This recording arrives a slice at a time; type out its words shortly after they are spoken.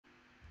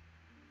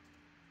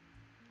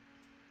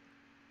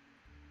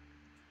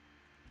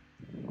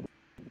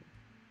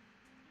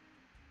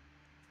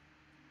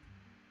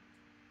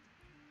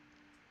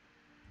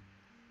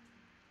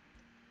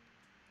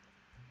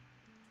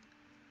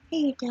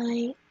Hey,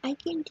 Di, I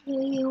can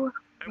tell you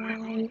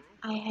why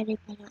I hadn't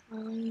been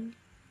uploading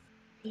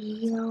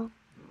video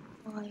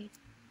or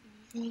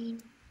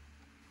anything.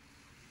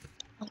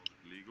 Like,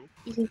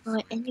 you can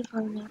find any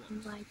phone app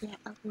and why did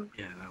I upload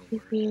the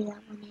video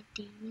that wanted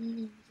gaming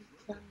and just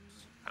telling you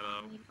like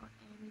following or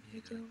anime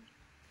videos.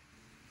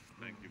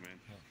 Thank you, man.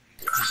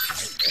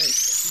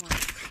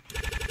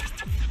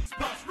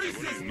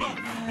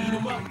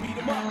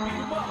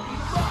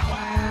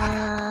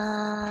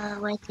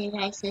 What did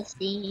I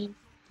sustain?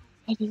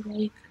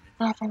 Anyway,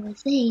 as I was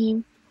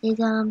saying, is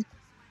why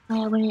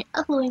I wouldn't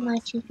upload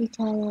much is because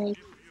like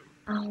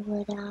I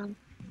would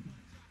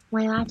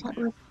my laptop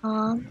would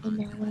palm and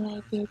then when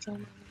I did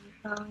some anime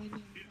following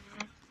and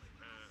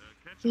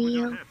that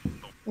video,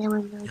 there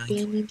was no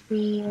gaming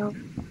video.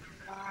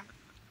 That.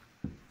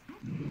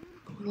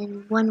 And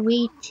then 1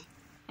 week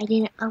I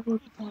didn't upload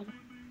because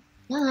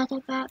no, that's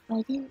not bad, but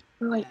I didn't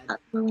feel like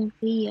uploading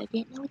video. I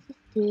didn't know what to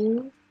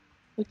do.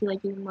 Like, do I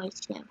do more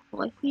Sam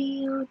 4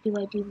 video? Do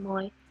I do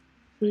more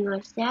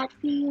Vrchat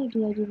video?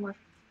 Do I do more?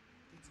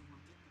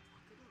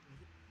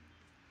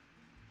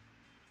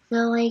 So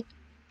like,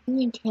 you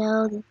can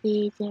tell the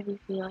feeds every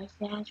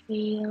Vrchat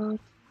videos,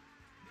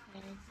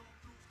 and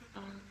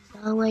so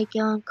like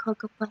you're on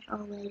Cocoa Push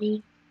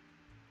already.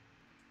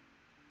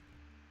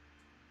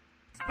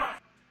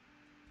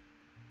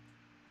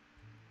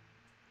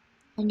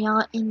 And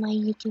y'all in my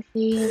YouTube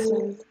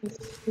videos, so this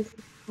is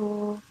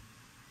cool.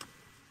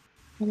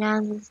 And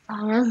now this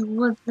time,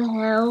 what the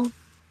hell?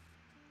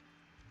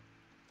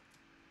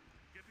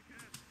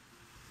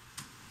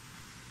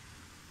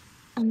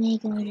 I may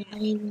go in another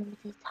room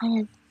with this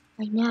kind of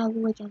like now I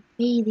feel like I'm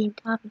feeling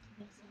talking to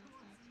myself,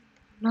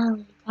 but I'm not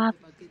really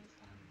talking to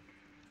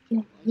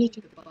myself. You're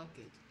YouTube.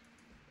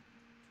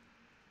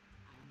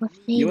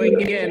 You ain't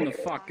getting the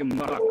fucking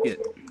bucket.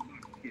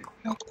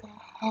 What the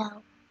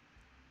hell?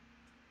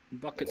 The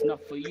bucket's not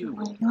for you.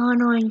 What's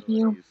going on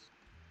here?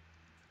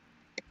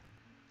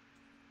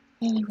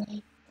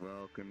 Anyway,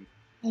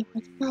 like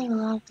what's my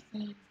last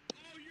name?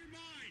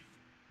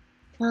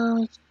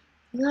 So if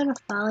you're gonna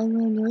follow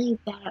me, I'm really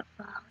bad at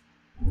following.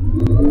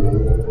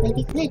 Like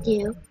you could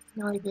do,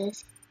 know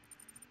this.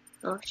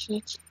 Oh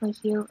shit,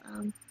 like you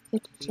go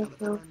to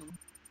social.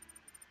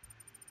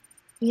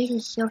 You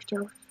use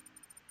social.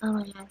 Oh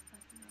my god,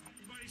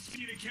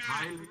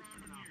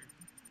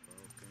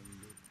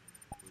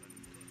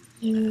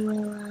 you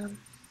will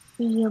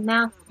see your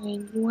mouth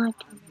thing. You want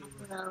to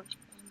upload,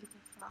 and you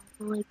can follow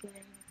really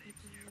good.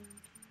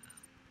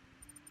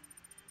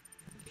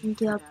 You can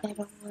do a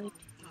better word.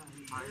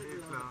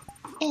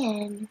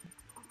 And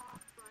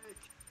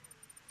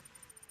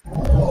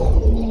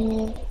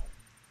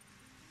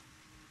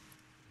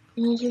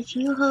if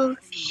you hold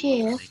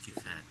shift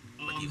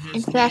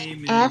and press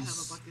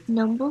F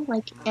number,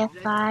 like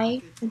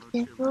F5 for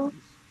example,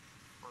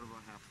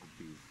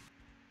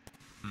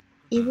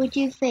 it would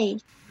do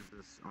face.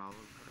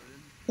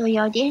 So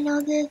y'all didn't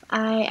know this,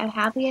 I'm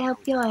happy to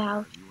help you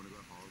out.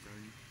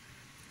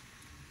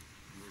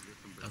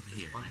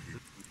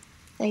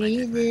 So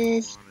you do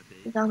this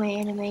with all my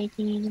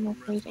animating and my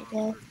face like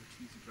that.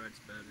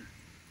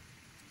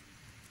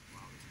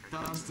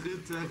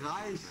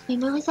 Hey,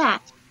 what was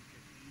that?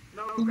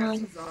 No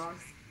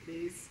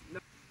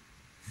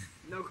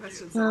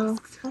questions so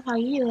asked. that's how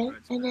you do it,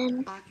 and then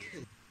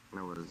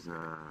That was,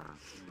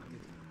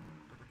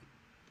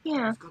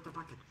 yeah.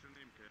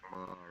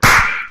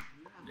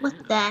 What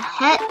the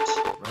heck?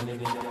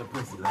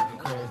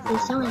 Did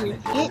someone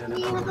just hit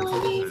me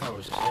already?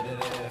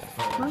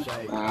 What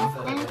the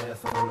heck?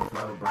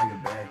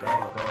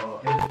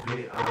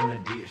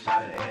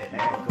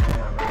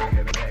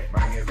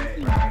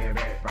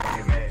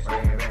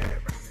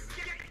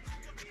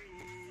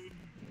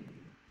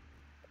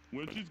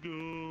 Which is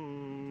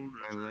good.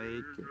 I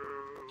like it.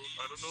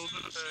 I don't know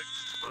the text,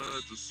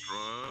 but just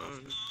try.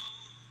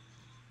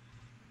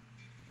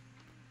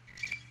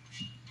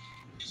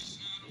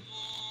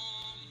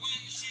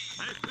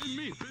 Hey, pin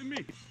me, pin me.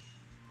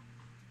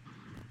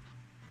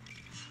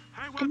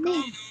 Hey, welcome. Hi,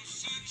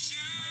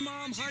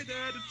 Mom. Hi,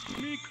 Dad. It's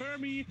me,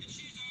 Kermie.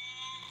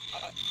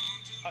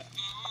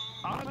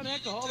 I'm an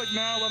alcoholic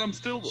now, but I'm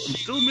still a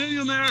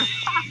millionaire.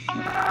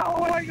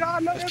 Oh my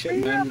God! Look at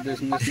me. Man,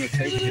 there's no tape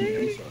in here.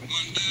 I'm sorry.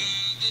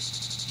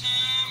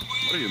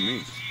 What do you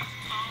mean?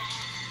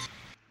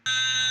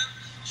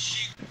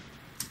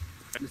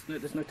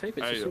 There's no tape.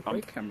 It's Hey, a super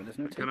 8 camera. There's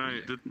no tape.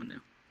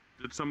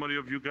 Did somebody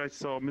of you guys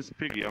saw Miss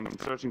Piggy? I'm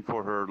searching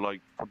for her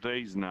like for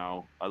days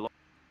now. I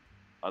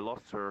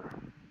lost her.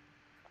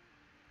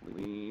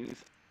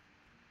 Please.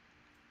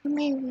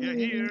 Maybe Yeah,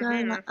 you can go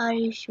in the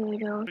audio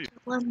shorter.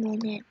 1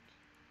 minute.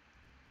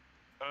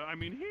 I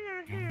mean,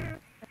 here.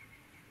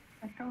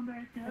 I don't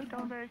like it.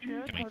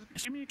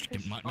 Give me a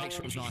kiss. Make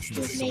sure it's nice and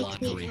Just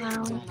make me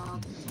count.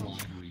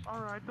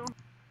 Alright, don't.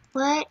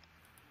 What?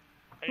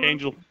 Hey,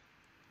 Angel.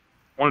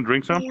 Want to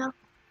drink some? Yeah,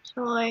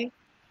 sure.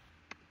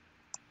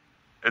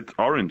 It's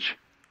orange.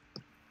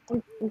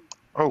 Oh.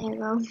 Oh. There you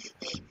go.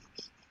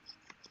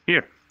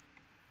 Here.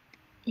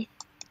 Take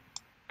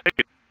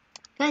it.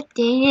 God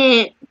dang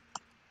it.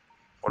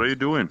 What are you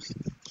doing?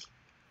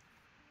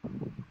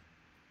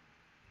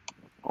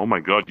 Oh my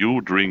god,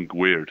 you drink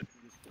weird.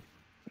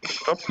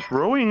 Stop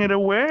throwing it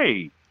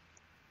away.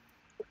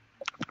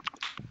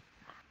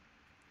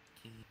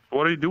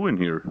 What are you doing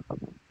here?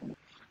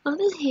 I'm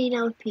just hanging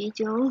out with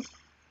Pedro.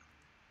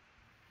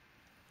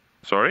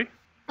 Sorry?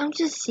 I'm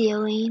just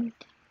sealing.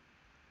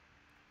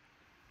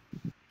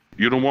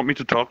 You don't want me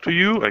to talk to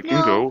you? I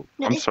can go.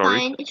 No, I'm it's sorry.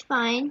 fine. It's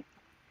fine.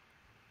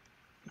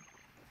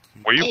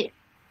 Were you?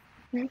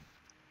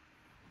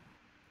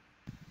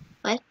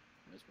 What?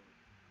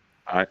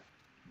 I.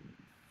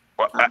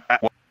 What?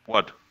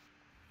 What?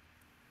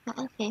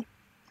 Okay.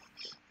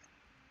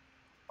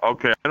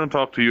 Okay, I don't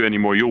talk to you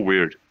anymore. You're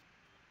weird.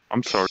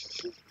 I'm sorry.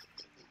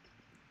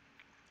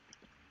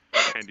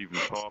 Can't even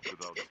talk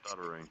without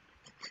stuttering.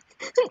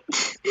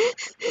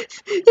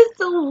 It's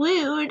so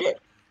weird.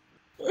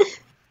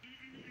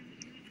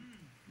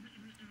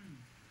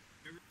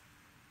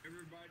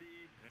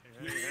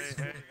 Hey,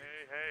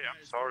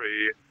 I'm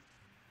sorry.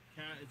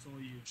 Cat, it's all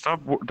you.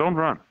 Stop, don't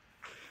run.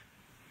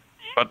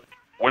 But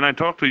when I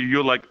talk to you,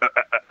 you're like,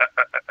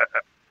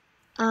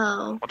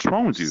 Oh. what's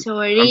wrong with you?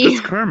 Sorry. I'm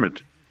just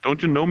Kermit.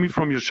 Don't you know me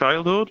from your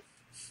childhood?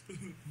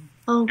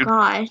 Oh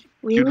God.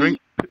 Really? You drink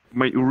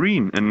my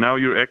urine, and now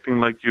you're acting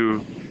like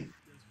you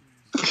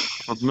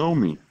don't know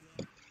me.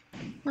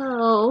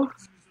 Oh.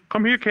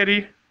 Come here,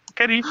 Kitty.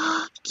 Kitty.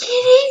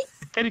 Kitty?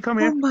 Kitty, come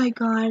Oh here. my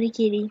God, a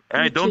kitty.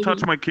 Hey, don't kitty.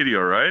 touch my kitty,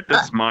 all right?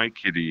 That's my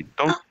kitty.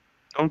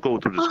 Don't go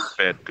to this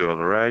bad girl,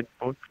 all right?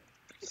 Boy?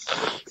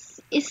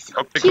 It's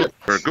Okay,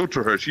 cute. go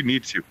to her. She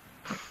needs you.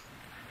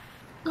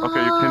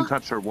 Okay, you can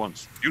touch her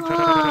once. You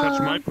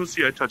touch my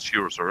pussy, I touch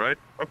yours, all right?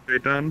 Okay,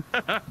 done.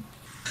 Oh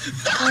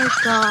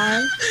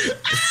God.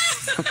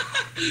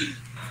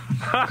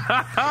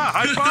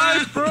 High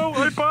five, bro!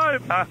 High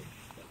five!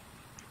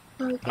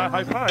 Oh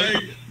High God.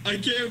 five! I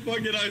can't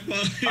fucking high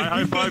five. I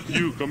high five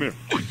you. Come here.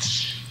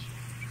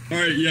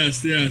 Alright,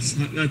 yes,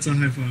 that's a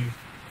high five.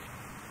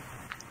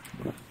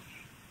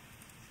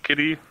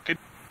 Kitty,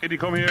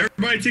 come here.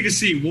 Everybody take a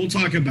seat. We'll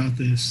talk about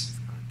this.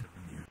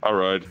 All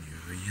right.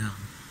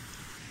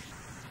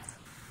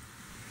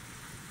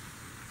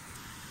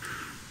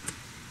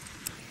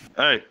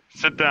 Hey,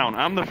 sit down.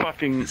 I'm the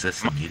fucking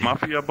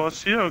mafia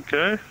boss here,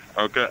 okay?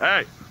 Okay.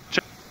 Hey,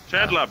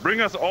 Chandler, bring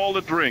us all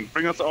the drink.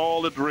 Bring us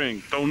all the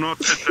drink. Do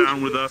not sit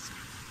down with us.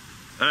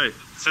 Hey,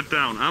 sit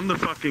down. I'm the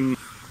fucking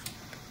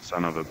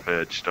son of a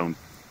bitch. Don't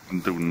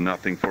do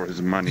nothing for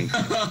his money.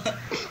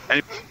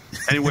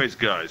 Anyways,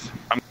 guys,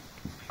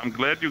 I'm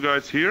glad you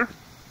guys here.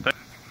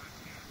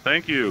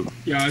 Thank you.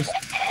 Yeah, let's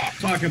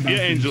talk about Yeah,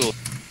 this. Angel.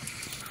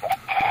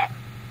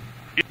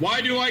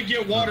 Why do I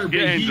get water, but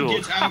Yeah, he Angel.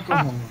 gets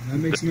alcohol? That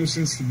makes no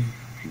sense to me.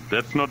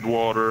 That's not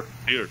water.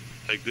 Here,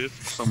 take this.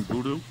 Some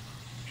voodoo.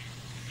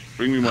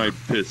 Bring me my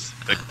piss.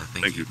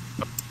 Thank you.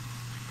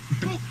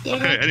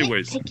 Okay,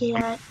 anyways. Pick it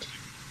up.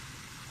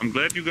 I'm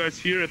glad you guys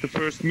here at the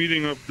first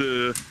meeting of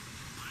the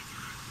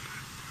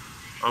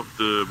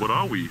what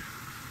are we?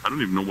 I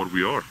don't even know what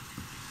we are.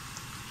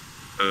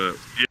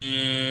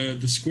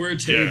 The square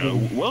Yeah,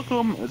 table.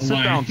 welcome. Sit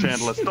down,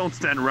 Chandler. Don't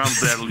stand around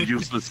there,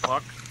 useless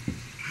fuck.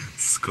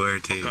 Square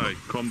table. Okay,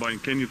 Combine,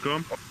 can you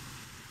come?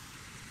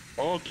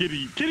 Oh,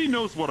 Kitty. Kitty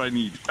knows what I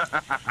need.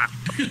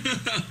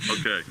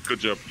 Okay, good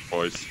job,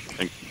 boys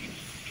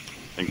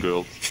and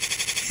girls.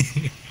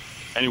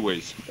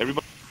 Anyways,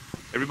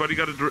 everybody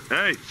got a drink.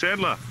 Hey,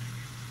 Chandler.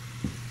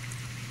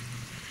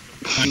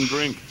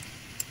 Drink.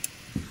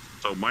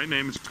 So my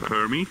name is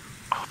Kermit.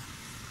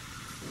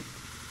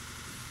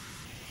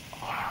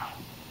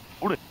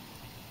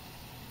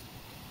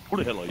 Who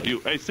the hell are you?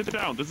 Hey, sit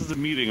down. This is a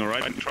meeting, all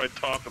right? I'm trying to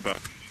talk about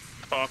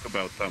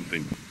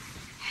something.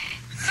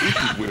 This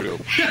is weird. Oh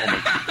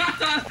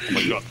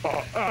my god.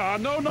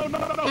 No.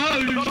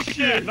 Oh,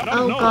 shit. No,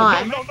 Oh no,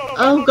 God. no.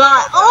 Oh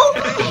God. Oh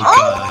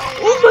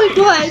my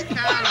God.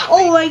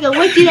 Oh my God.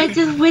 What did I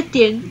just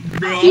witness?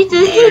 He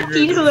just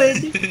hit her.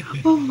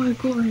 Oh my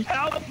God.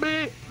 Help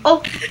me!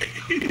 Oh.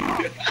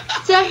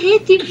 Stop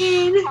hitting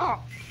him.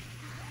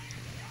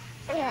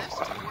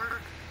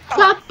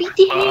 Stop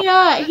beating him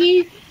up.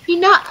 He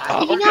not.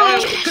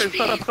 Okay,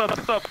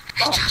 stop.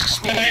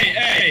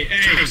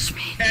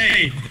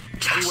 Hey.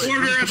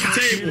 Order at the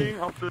table. Meeting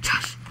of the...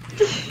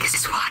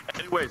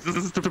 Anyways, this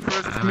is the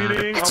first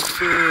meeting of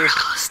the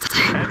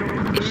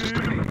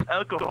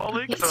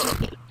alcoholics.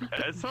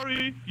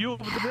 Sorry, you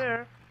over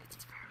there.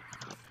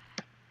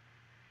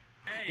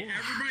 Hey,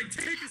 everybody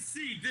take a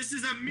seat. This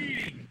is a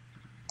meeting.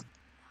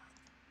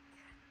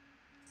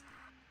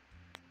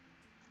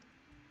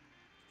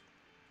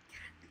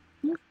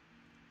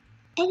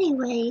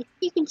 Anyway,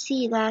 you can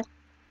see that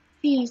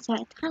feels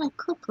like kind of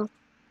cuckoo.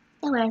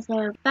 Anyways,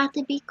 they're about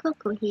to be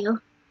cuckoo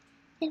here.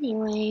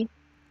 Anyway,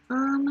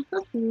 I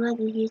hope you love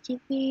the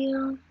YouTube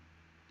video,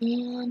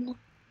 and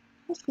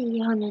I'll see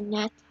you on the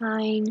next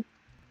time.